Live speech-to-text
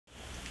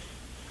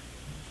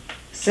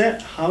Sir,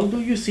 how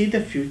do you see the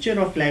future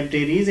of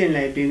libraries and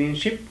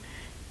librarianship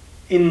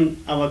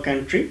in our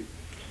country?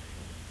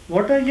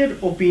 What are your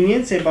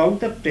opinions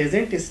about the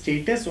present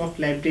status of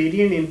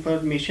library and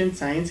information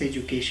science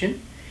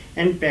education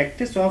and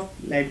practice of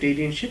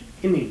librarianship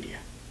in India?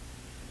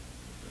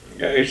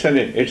 Yeah, it's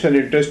an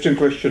interesting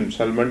question,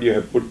 Salman, you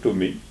have put to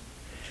me.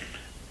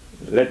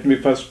 Let me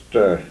first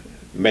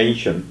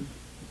mention,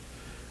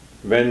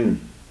 when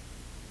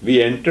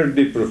we entered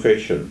the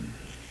profession,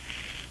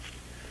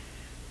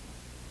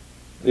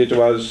 it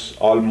was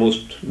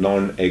almost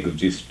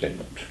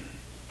non-existent.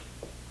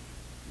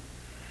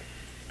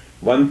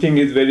 One thing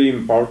is very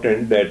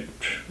important, that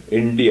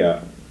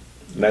India,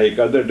 like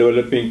other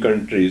developing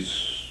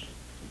countries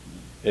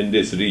in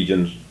this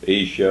region,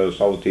 Asia,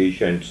 South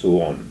Asia and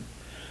so on,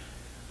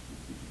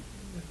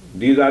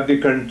 these are the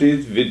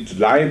countries with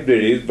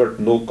libraries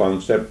but no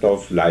concept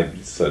of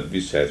library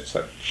service as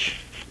such.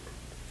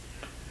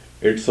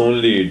 It's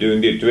only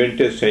during the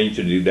 20th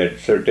century that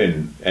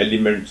certain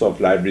elements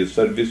of library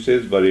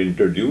services were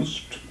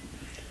introduced,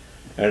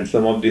 and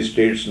some of the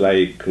states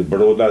like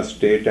Baroda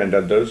state and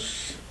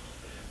others,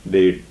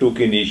 they took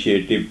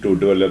initiative to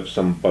develop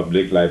some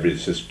public library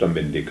system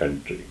in the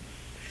country.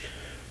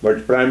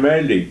 But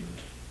primarily,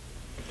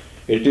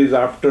 it is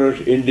after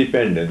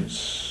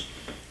independence,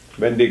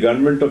 when the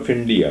government of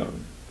India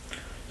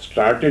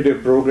started a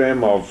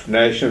program of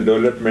national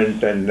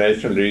development and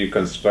national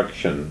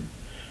reconstruction,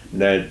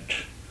 that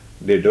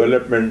the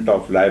development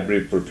of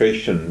library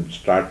profession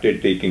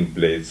started taking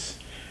place.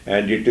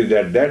 And it is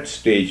at that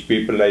stage,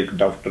 people like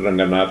Dr.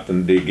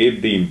 Ranganathan, they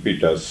gave the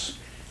impetus,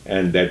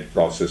 and that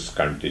process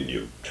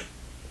continued.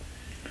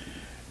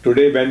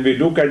 Today, when we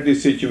look at the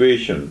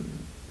situation,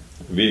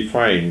 we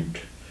find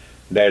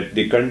that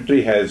the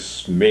country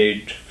has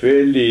made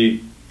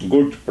fairly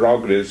good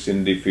progress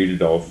in the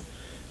field of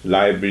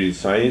library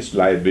science,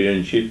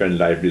 librarianship and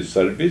library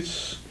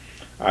service.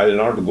 I will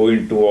not go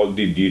into all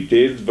the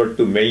details, but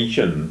to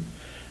mention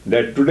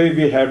that today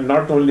we have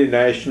not only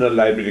National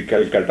Library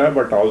Calcutta,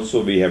 but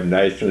also we have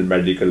National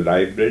Medical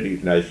Library,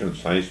 National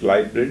Science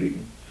Library,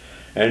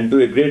 and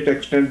to a great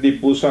extent the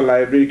Pusa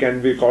Library can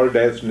be called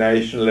as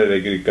National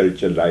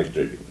Agriculture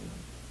Library.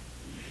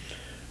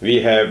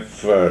 We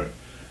have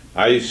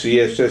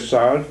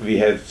ICSSR, we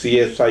have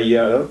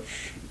CSIR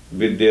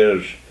with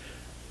their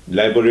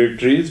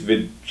laboratories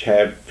which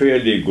have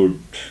fairly good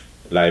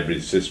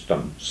library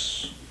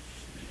systems.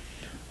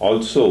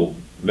 Also,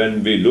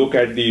 when we look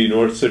at the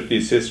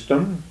university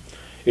system,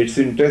 it's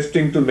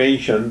interesting to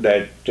mention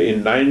that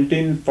in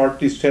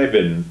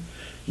 1947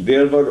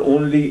 there were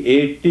only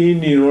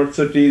 18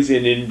 universities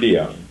in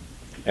India,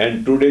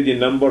 and today the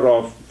number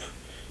of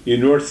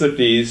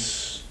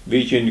universities,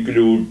 which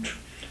include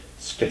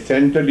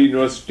central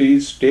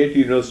universities, state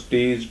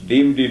universities,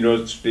 deemed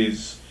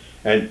universities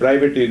and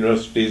private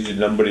universities, the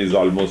number is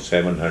almost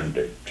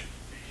 700.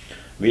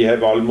 We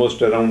have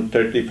almost around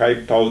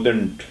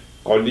 35,000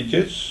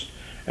 colleges,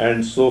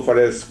 and so far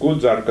as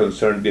schools are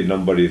concerned, the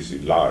number is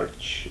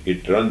large.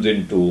 It runs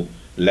into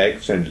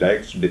lakhs and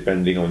lakhs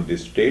depending on the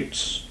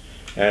states,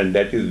 and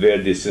that is where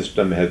the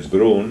system has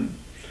grown.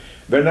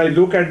 When I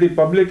look at the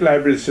public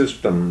library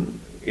system,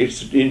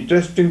 it's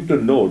interesting to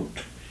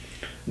note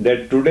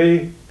that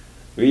today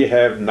we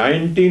have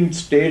 19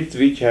 states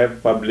which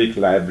have public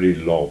library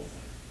law.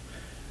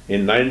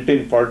 In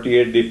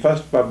 1948, the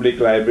first public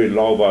library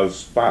law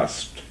was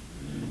passed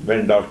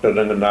when Dr.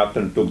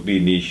 Ranganathan took the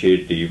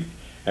initiative,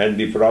 and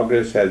the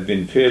progress has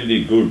been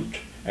fairly good,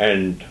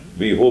 and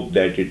we hope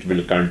that it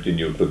will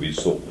continue to be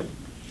so.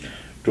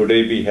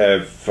 Today we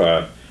have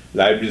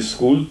library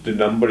schools, the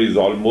number is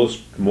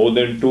almost more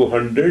than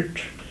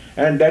 200,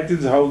 and that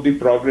is how the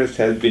progress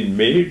has been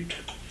made.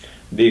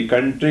 The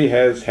country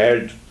has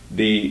had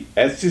the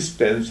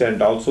assistance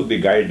and also the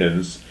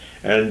guidance,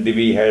 and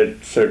we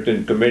had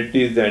certain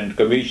committees and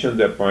commissions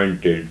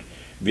appointed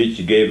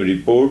which gave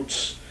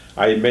reports.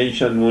 I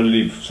mention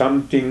only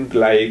something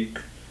like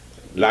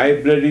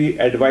Library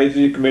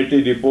Advisory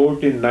Committee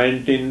report in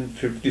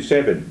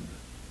 1957.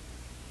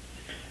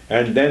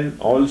 And then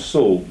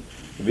also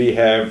we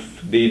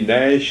have the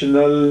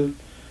National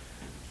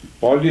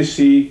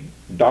Policy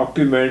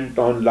Document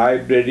on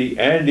Library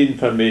and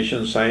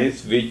Information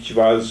Science, which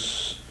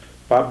was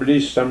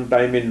published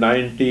sometime in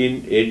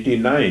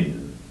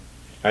 1989.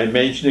 I'm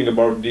mentioning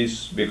about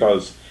this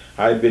because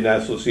I've been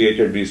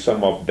associated with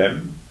some of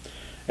them.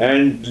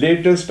 And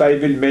latest I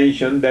will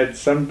mention that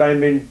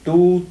sometime in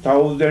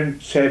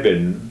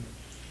 2007,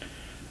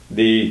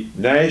 the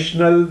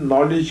National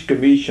Knowledge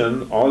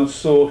Commission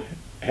also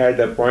had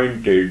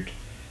appointed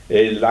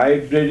a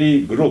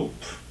library group,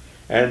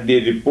 and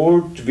the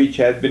report which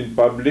has been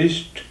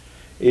published,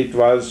 it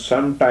was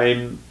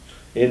sometime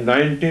in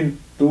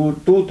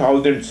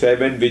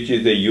 2007, which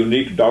is a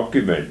unique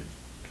document.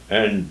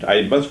 And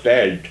I must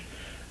add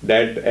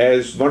that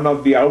as one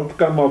of the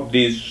outcome of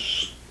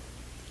this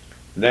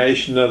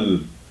National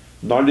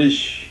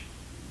Knowledge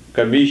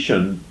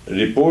Commission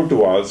report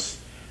was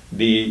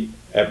the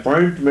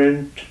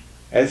establishment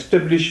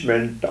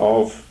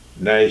of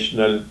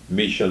National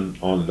Mission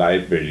on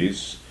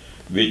Libraries,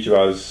 which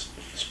was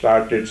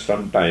started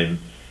sometime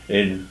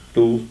in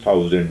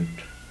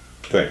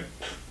 2012.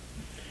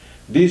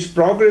 These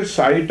progress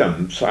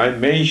items I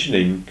am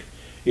mentioning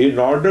in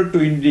order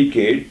to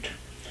indicate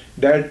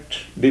that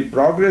the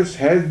progress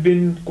has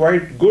been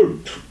quite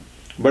good,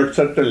 but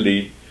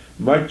certainly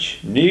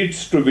much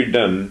needs to be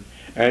done,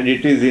 and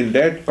it is in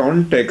that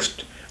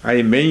context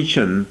I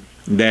mention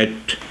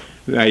that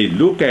I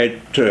look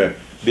at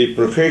the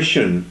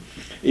profession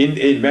in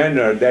a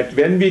manner that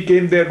when we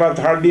came there was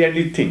hardly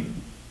anything.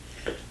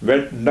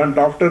 When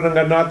Dr.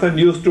 Ranganathan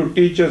used to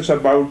teach us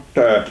about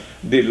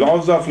the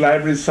laws of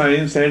library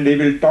science, and he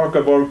will talk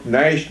about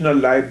national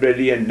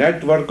library and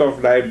network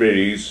of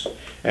libraries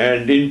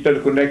and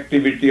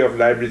interconnectivity of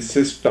library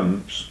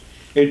systems,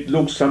 it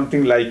looks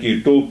something like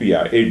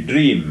utopia, a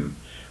dream.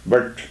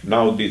 But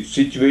now the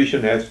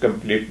situation has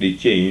completely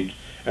changed,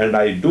 and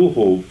I do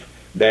hope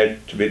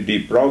that with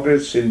the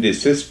progress in the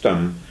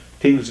system,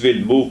 things will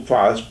move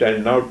fast.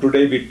 And now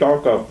today we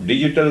talk of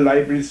digital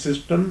library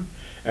system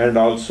and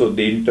also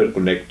the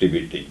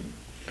interconnectivity.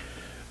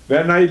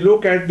 When I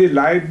look at the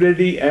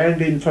library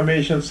and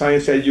information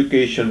science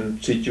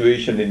education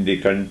situation in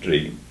the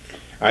country,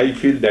 I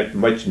feel that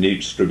much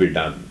needs to be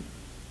done.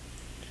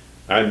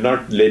 I'm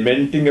not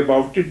lamenting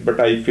about it, but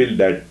I feel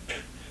that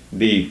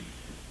the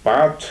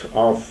path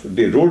of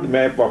the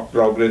roadmap of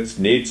progress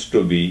needs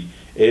to be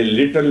a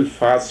little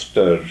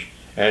faster,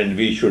 and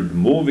we should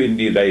move in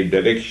the right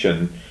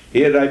direction.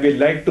 Here I would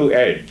like to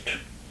add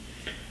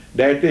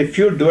that a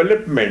few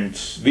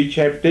developments which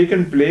have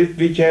taken place,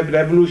 which have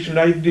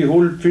revolutionized the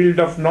whole field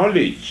of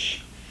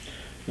knowledge,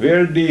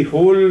 where the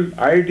whole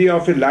idea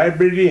of a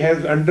library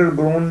has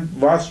undergone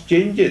vast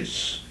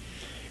changes.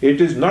 It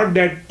is not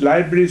that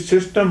library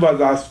system was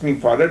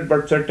asking for it,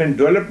 but certain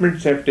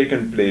developments have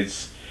taken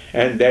place,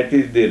 and that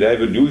is the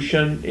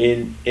revolution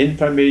in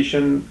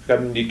information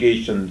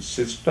communication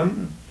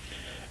system,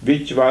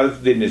 which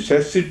was the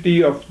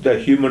necessity of the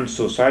human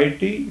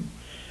society.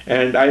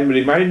 And I am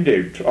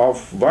reminded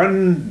of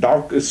one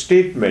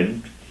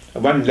statement,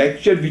 one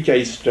lecture which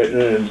I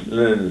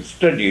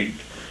studied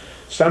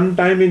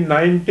sometime in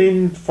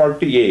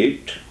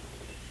 1948.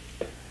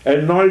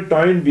 Arnold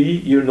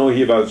Toynbee, you know,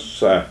 he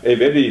was a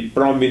very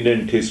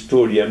prominent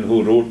historian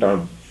who wrote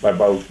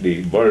about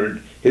the world,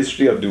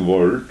 history of the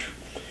world.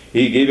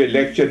 He gave a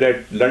lecture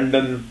at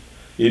London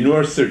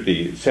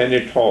University,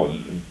 Senate Hall,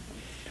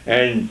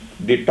 and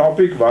the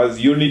topic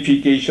was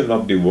unification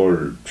of the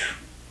world.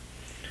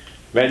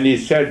 When he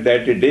said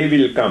that a day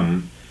will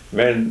come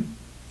when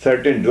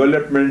certain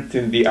developments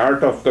in the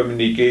art of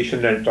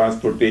communication and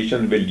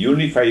transportation will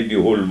unify the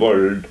whole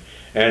world,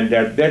 and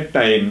at that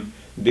time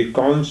the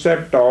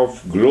concept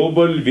of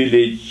global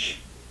village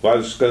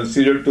was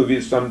considered to be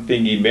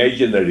something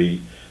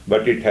imaginary,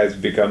 but it has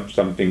become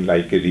something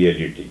like a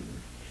reality.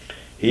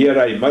 Here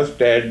I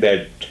must add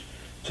that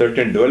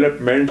certain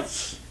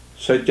developments,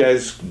 such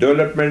as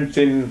developments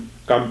in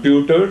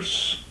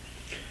computers,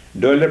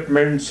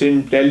 developments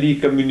in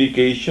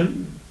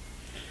telecommunication,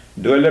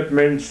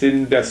 developments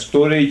in the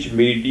storage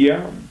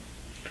media,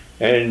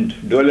 and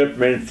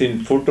developments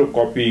in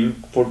photocopying,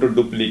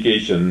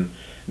 photoduplication,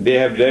 they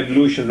have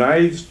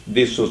revolutionized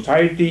the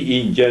society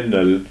in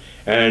general,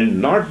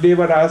 and not they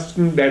were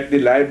asking that the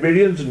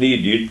librarians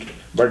need it,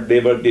 but they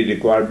were the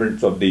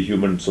requirements of the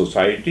human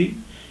society.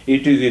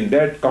 It is in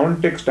that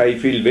context I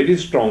feel very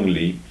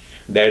strongly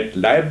that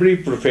library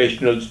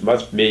professionals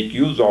must make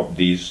use of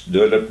these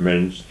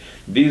developments.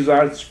 These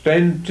are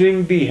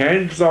strengthening the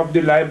hands of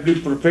the library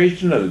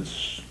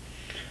professionals.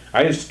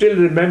 I still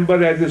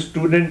remember as a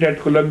student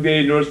at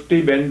Columbia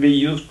University when we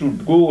used to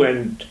go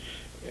and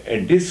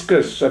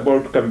discuss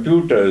about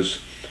computers.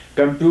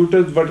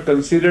 Computers were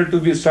considered to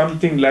be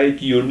something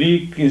like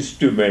unique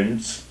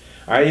instruments.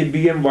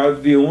 IBM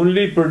was the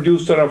only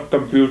producer of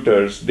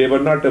computers. They were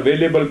not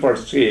available for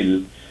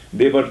sale.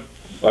 They were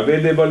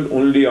available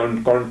only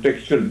on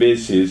contextual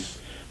basis.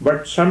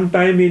 But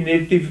sometime in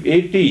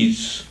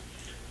 80s,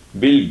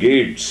 Bill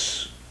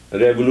Gates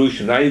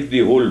revolutionized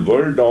the whole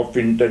world of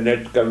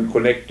internet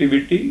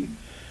connectivity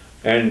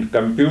and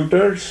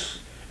computers,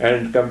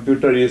 and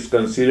computer is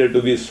considered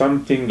to be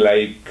something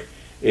like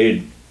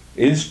an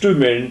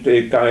instrument,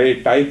 a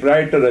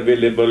typewriter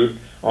available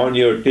on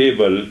your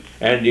table,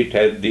 and it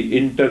has the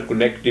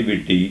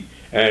interconnectivity,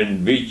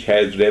 and which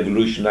has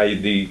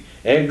revolutionized the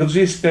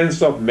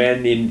existence of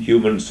man in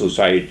human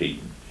society.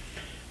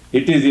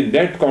 It is in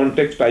that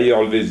context I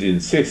always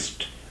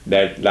insist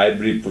that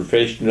library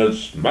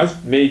professionals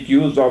must make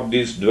use of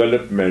these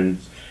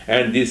developments,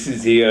 and this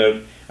is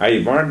here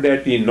I want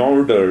that in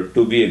order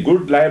to be a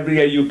good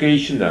library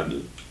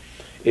educational,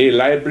 a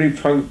library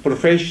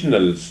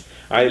professionals,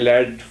 I'll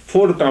add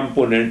 4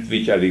 components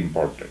which are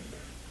important.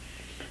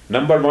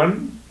 Number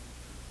 1,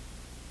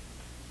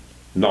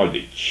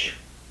 knowledge.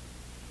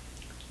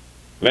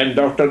 When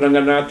Dr.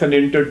 Ranganathan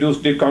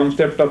introduced the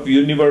concept of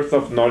universe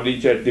of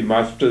knowledge at the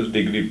master's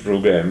degree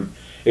program,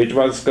 it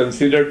was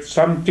considered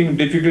something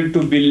difficult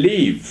to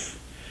believe.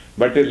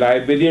 But a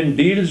librarian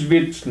deals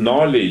with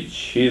knowledge.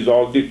 He is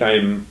all the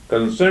time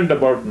concerned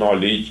about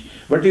knowledge.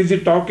 What is he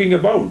talking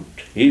about?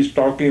 He is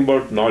talking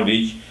about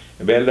knowledge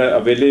well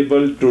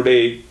available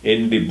today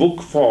in the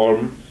book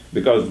form,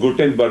 because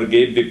Gutenberg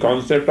gave the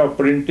concept of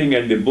printing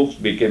and the books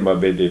became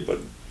available.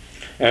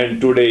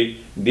 And today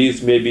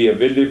these may be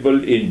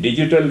available in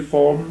digital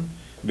form.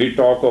 We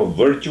talk of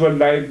virtual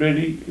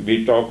library,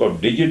 we talk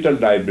of digital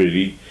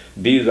library.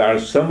 These are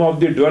some of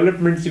the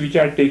developments which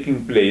are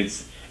taking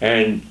place,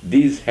 and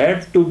these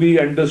have to be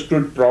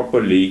understood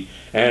properly.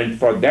 And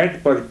for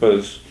that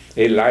purpose,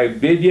 a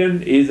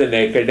librarian is an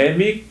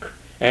academic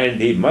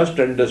and he must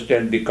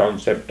understand the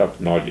concept of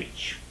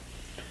knowledge.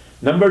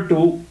 Number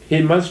two,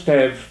 he must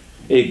have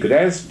a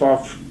grasp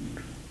of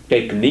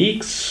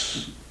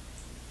techniques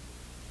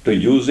to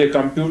use a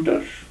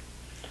computer.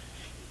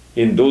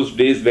 In those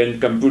days when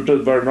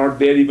computers were not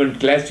there, even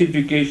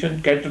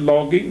classification,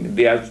 cataloging,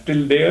 they are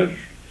still there.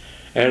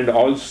 And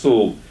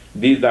also,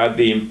 these are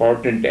the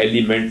important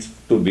elements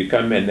to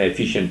become an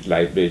efficient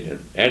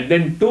librarian. And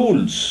then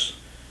tools.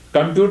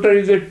 Computer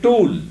is a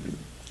tool.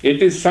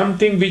 It is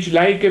something which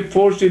like a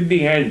force in the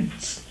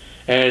hands,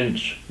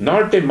 and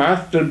not a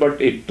master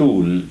but a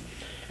tool.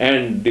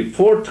 And the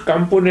fourth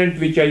component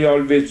which I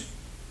always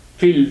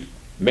feel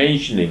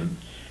mentioning,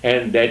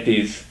 and that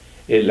is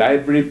a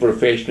library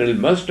professional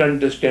must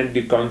understand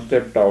the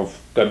concept of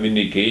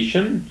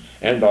communication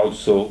and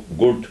also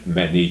good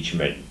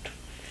management.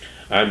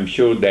 I am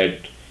sure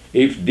that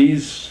if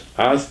these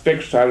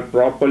aspects are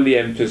properly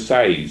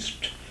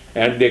emphasized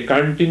and they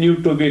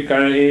continue to be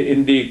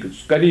in the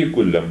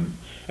curriculum,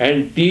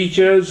 and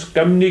teachers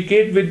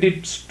communicate with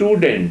the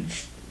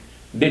students,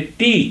 they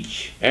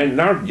teach and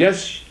not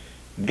just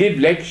give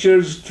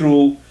lectures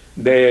through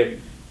the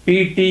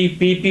PT,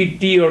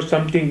 PPT or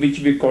something which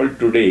we call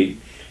today.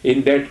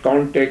 In that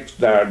context,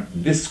 the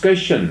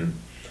discussion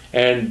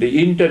and the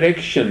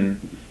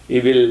interaction,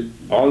 it will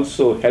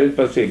also help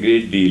us a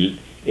great deal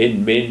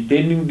in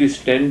maintaining the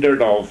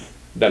standard of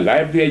the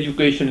library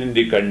education in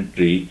the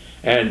country,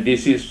 and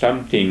this is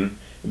something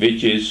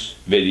which is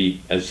very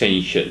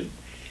essential.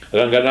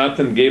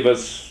 Ranganathan gave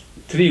us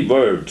 3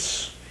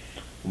 words: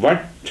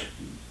 what,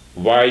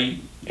 why,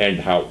 and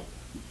how.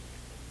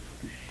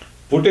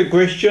 Put a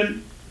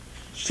question,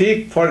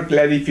 seek for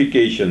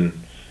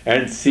clarification,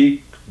 and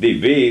seek the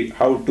way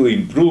how to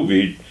improve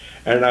it.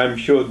 And I'm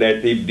sure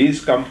that if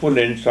these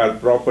components are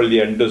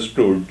properly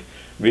understood,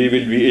 we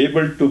will be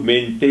able to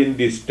maintain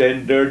the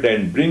standard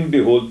and bring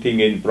the whole thing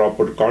in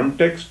proper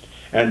context,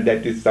 and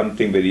that is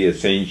something very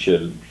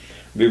essential.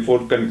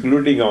 Before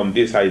concluding on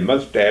this, I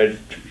must add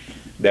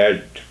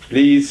that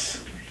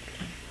please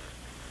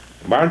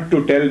want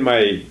to tell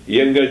my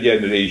younger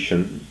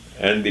generation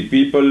and the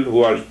people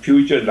who are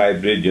future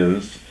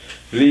librarians,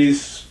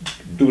 please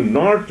do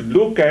not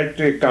look at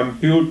a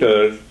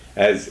computer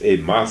as a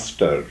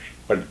master,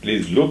 but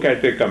please look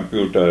at a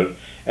computer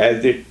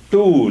as a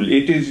tool.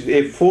 It is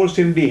a force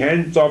in the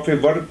hands of a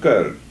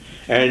worker,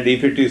 and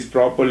if it is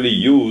properly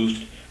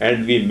used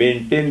and we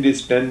maintain the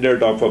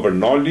standard of our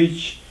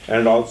knowledge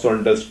and also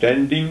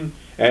understanding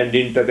and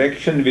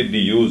interaction with the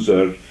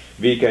user,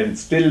 we can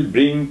still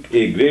bring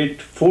a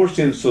great force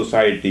in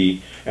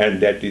society,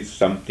 and that is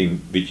something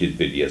which is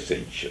very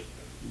essential.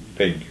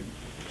 Thank you.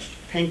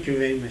 Thank you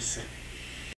very much, sir.